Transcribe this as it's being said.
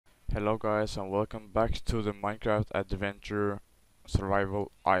Hello guys and welcome back to the Minecraft Adventure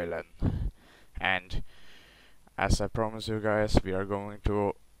Survival Island. And as I promised you guys, we are going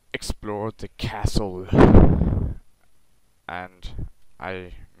to explore the castle. And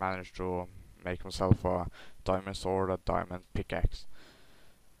I managed to make myself a diamond sword, a diamond pickaxe.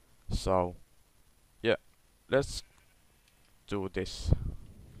 So yeah, let's do this.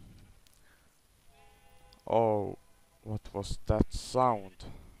 Oh, what was that sound?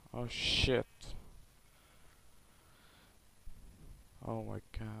 Oh shit. Oh my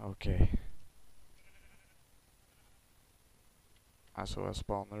god, okay. I saw a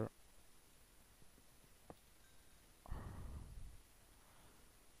spawner.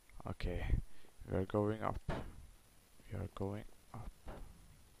 Okay, we are going up. We are going up.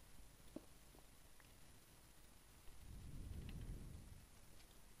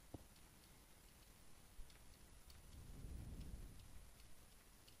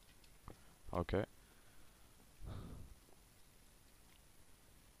 Okay.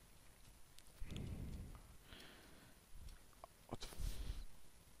 What the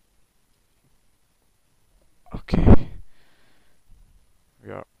okay.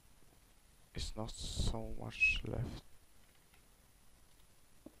 We are. It's not so much left.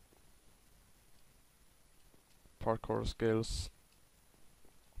 Parkour skills.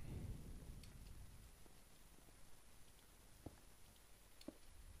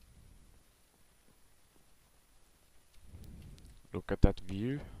 Look at that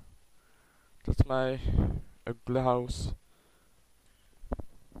view. That's my ugly house.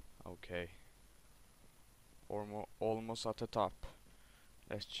 Okay. Almost at the top.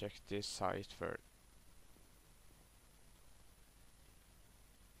 Let's check this site first.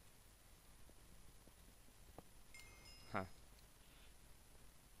 Huh.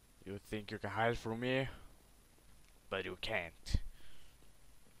 You think you can hide from me? But you can't.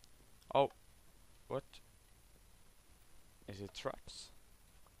 Oh, what? Is it traps?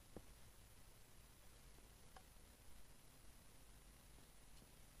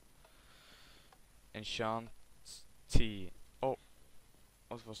 Enchant tea. Oh,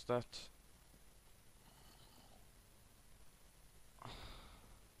 what was that?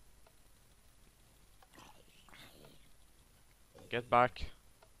 Get back.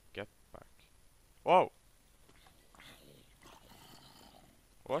 Get back. Whoa!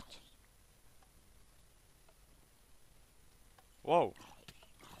 What? Whoa!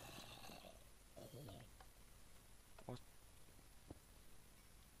 What?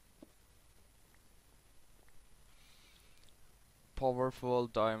 Powerful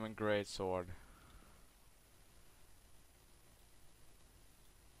diamond greatsword.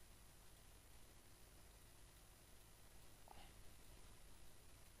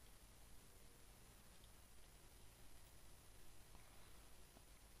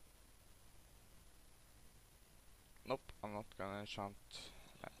 Nope, I'm not gonna enchant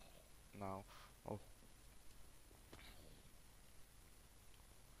now. Oh,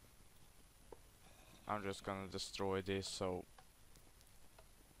 I'm just gonna destroy this. So,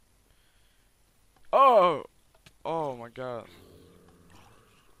 oh, oh my god.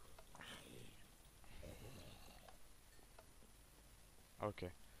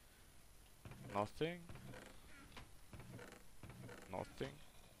 Okay, nothing, nothing.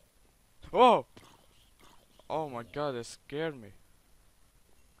 Oh, oh my god, they scared me.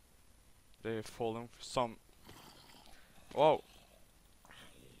 They're falling for some. Whoa,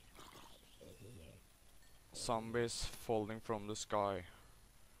 zombies falling from the sky.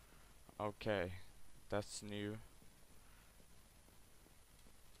 Okay, that's new.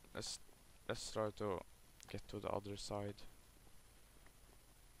 Let's let's try to get to the other side.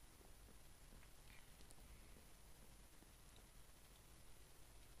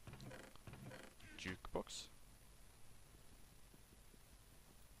 Jukebox.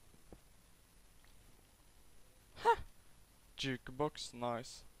 Jukebox,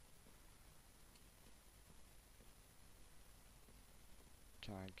 nice.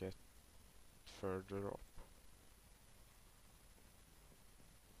 Can I get further up?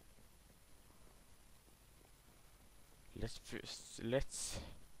 Let's.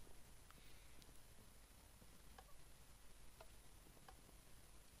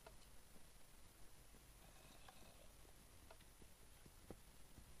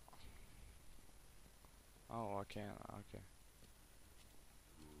 Oh, I can. Okay.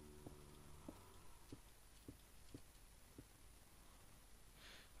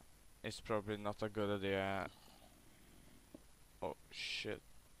 It's probably not a good idea. Oh shit!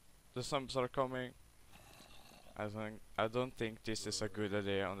 The zombies are coming. I don't think this is a good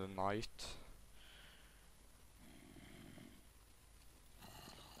idea on the night.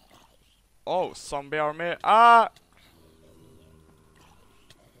 Oh, zombie army. Ah!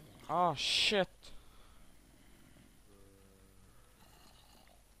 Oh, shit.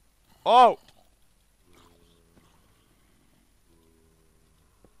 Oh!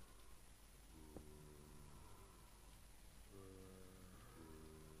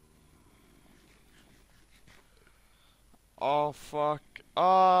 Oh, fuck.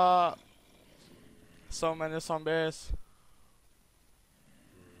 Ah! So many zombies.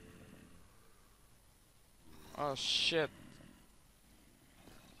 Oh, shit.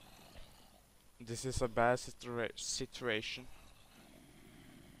 This is a bad situation.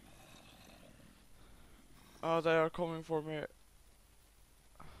 Oh, they are coming for me.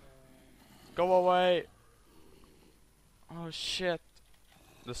 Go away. Oh, shit.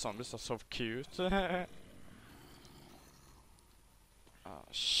 The zombies are so cute. Oh,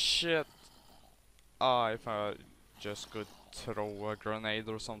 shit. Ah, if I just could throw a grenade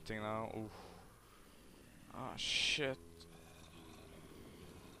or something now. Oof. Ah, shit.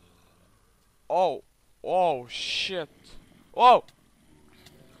 Oh. Oh, shit. Whoa.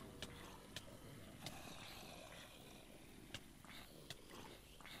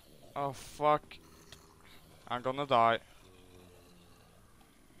 Oh, fuck. I'm gonna die.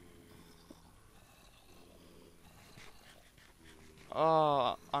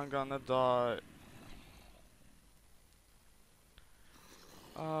 Oh, I'm gonna die.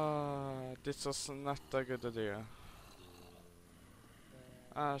 This was not a good idea.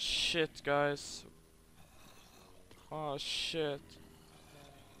 Ah, shit, guys. Oh, shit.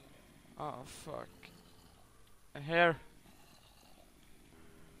 Oh, fuck. Here.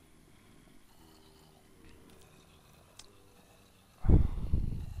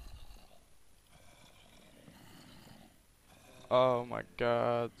 Oh my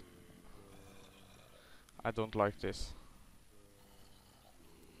god. I don't like this.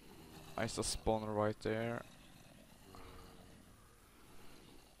 I saw spawner right there.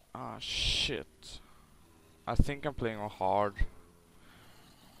 Ah, shit. I think I'm playing on hard.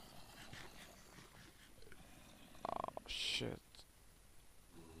 Oh, shit.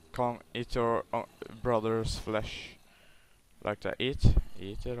 Come, eat your brother's flesh. Like that. Eat.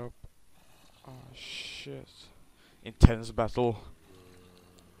 Eat it up. Oh, shit. Intense battle.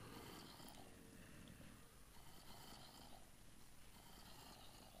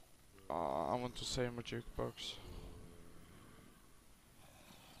 I want to say my jukebox.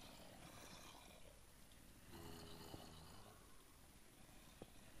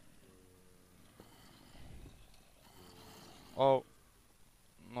 Oh,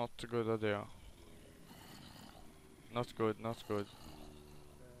 not a good idea. Not good, not good.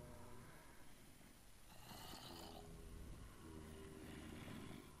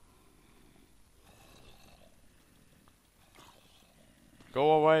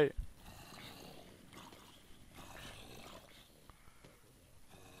 Go away.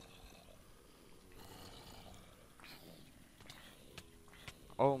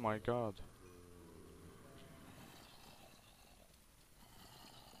 Oh my god.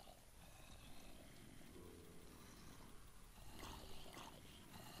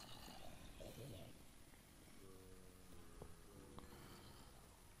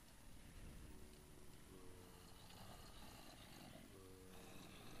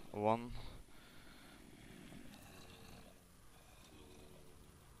 One.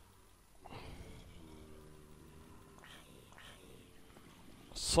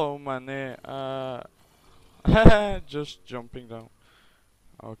 So many. Just jumping down.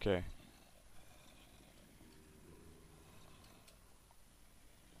 Okay.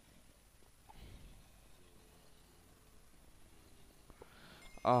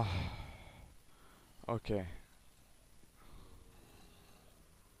 Ah. Okay.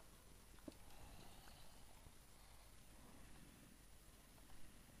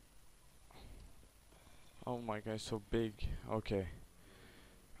 Oh my god, so big. Okay.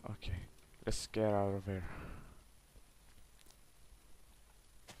 Okay. Let's get out of here.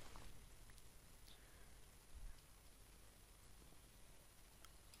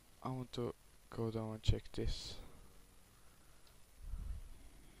 I want to go down and check this.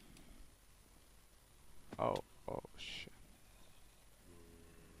 Oh, oh shit.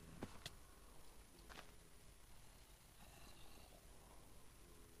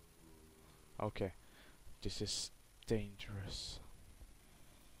 Okay. This is dangerous.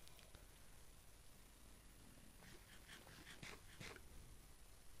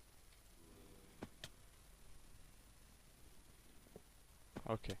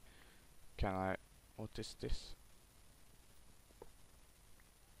 Okay. Can I... What is this?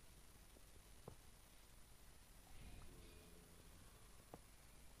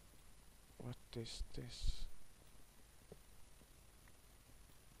 is this?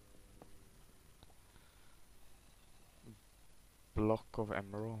 Block of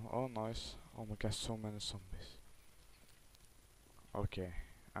emerald. Oh, nice. Oh my god, so many zombies. Okay,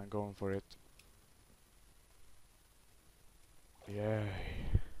 I'm going for it. Yay.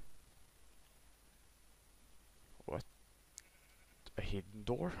 What? A hidden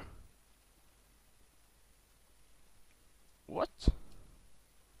door? What?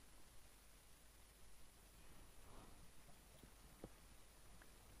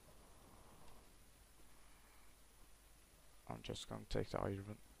 I'm just gonna take the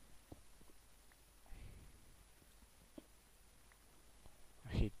iron.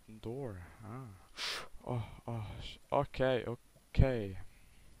 A hidden door. Ah. Okay, okay.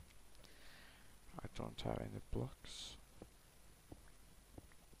 I don't have any blocks.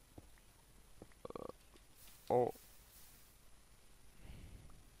 Oh.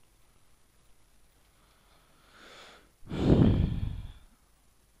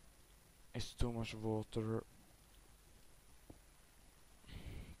 It's too much water.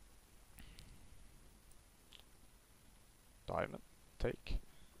 Diamond. Take.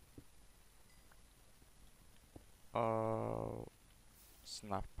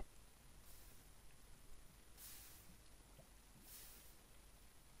 Snap.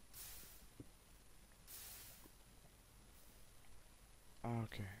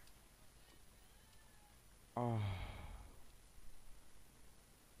 Okay. Oh.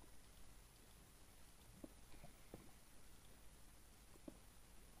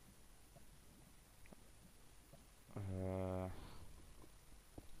 Uh.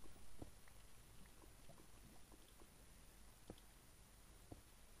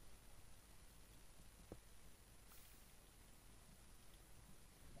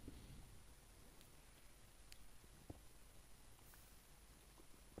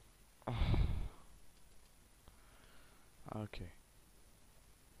 Okay.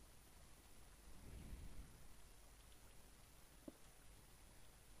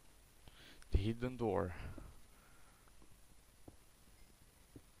 The hidden door.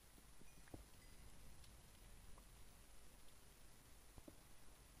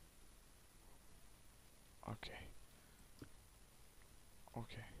 Okay.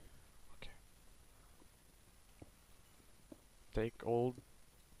 Okay. Okay. Take all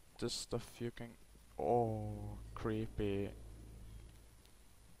the stuff you can. Oh, creepy.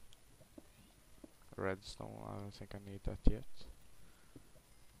 Redstone. I don't think I need that yet.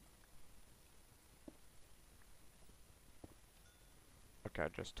 Okay, I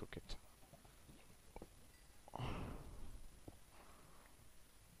just took it.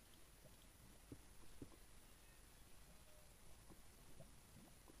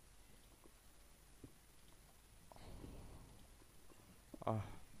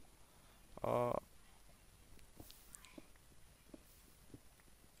 Uh, uh,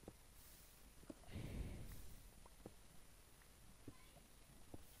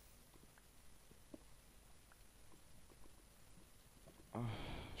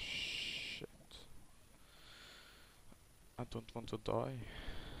 shit. I don't want to die.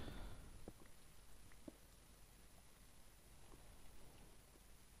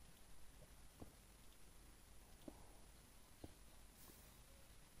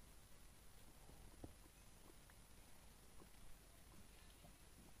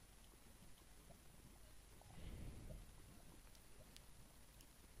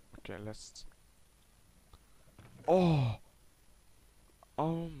 Okay, let's. Oh!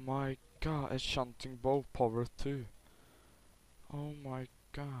 Oh my god, a shunting bow power 2. Oh my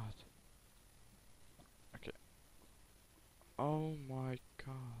god. Okay. Oh my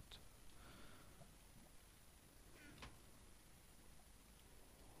god.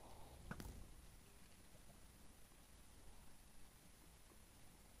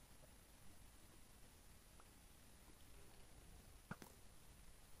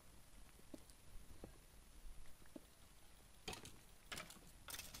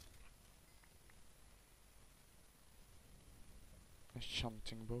 A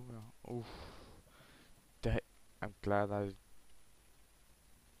shunting bow, yeah. Oof. I'm glad I.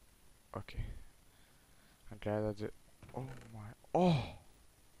 Okay. I'm glad I did. Oh my. Oh!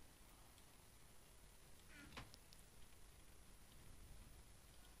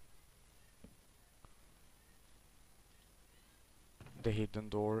 The hidden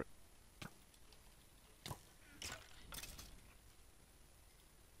door.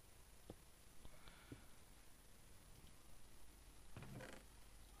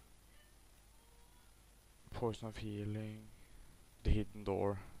 Poison of healing. The hidden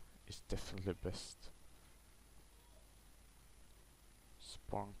door is definitely best.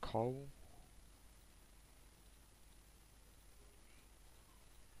 Spawn cow.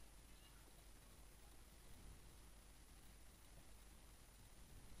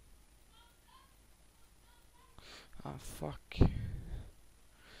 Ah, fuck.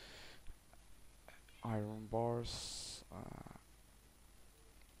 Iron bars.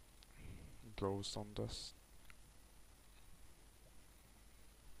 Glowstone dust.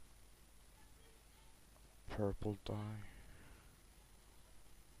 Purple dye.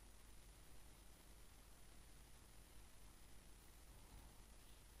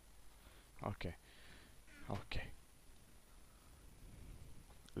 Okay. Okay.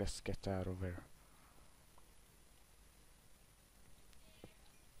 Let's get out of here.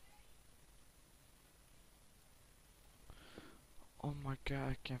 Oh my god,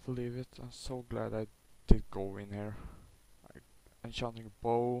 I can't believe it. I'm so glad I did go in here. Enchanting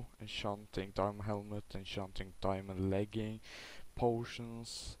bow, enchanting diamond helmet, enchanting diamond legging,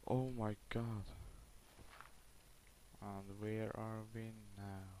 potions. Oh my god. And where are we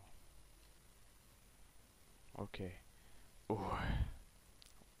now? Okay. Oh,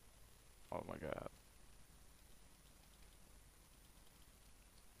 oh my god.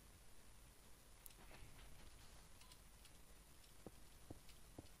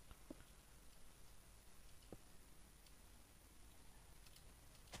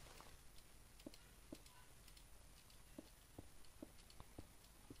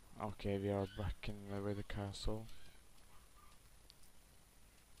 Okay, we are back in the castle.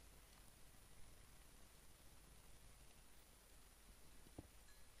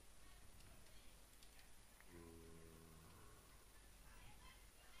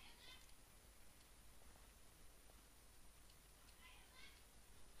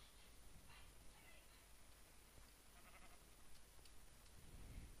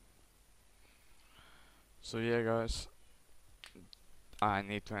 So yeah guys, I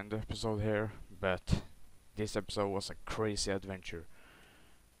need to end the episode here, but this episode was a crazy adventure.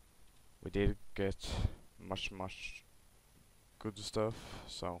 We did get much good stuff,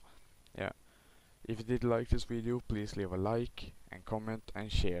 so yeah. If you did like this video, please leave a like and comment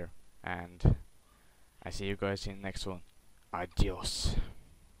and share, and I see you guys in the next one. Adios.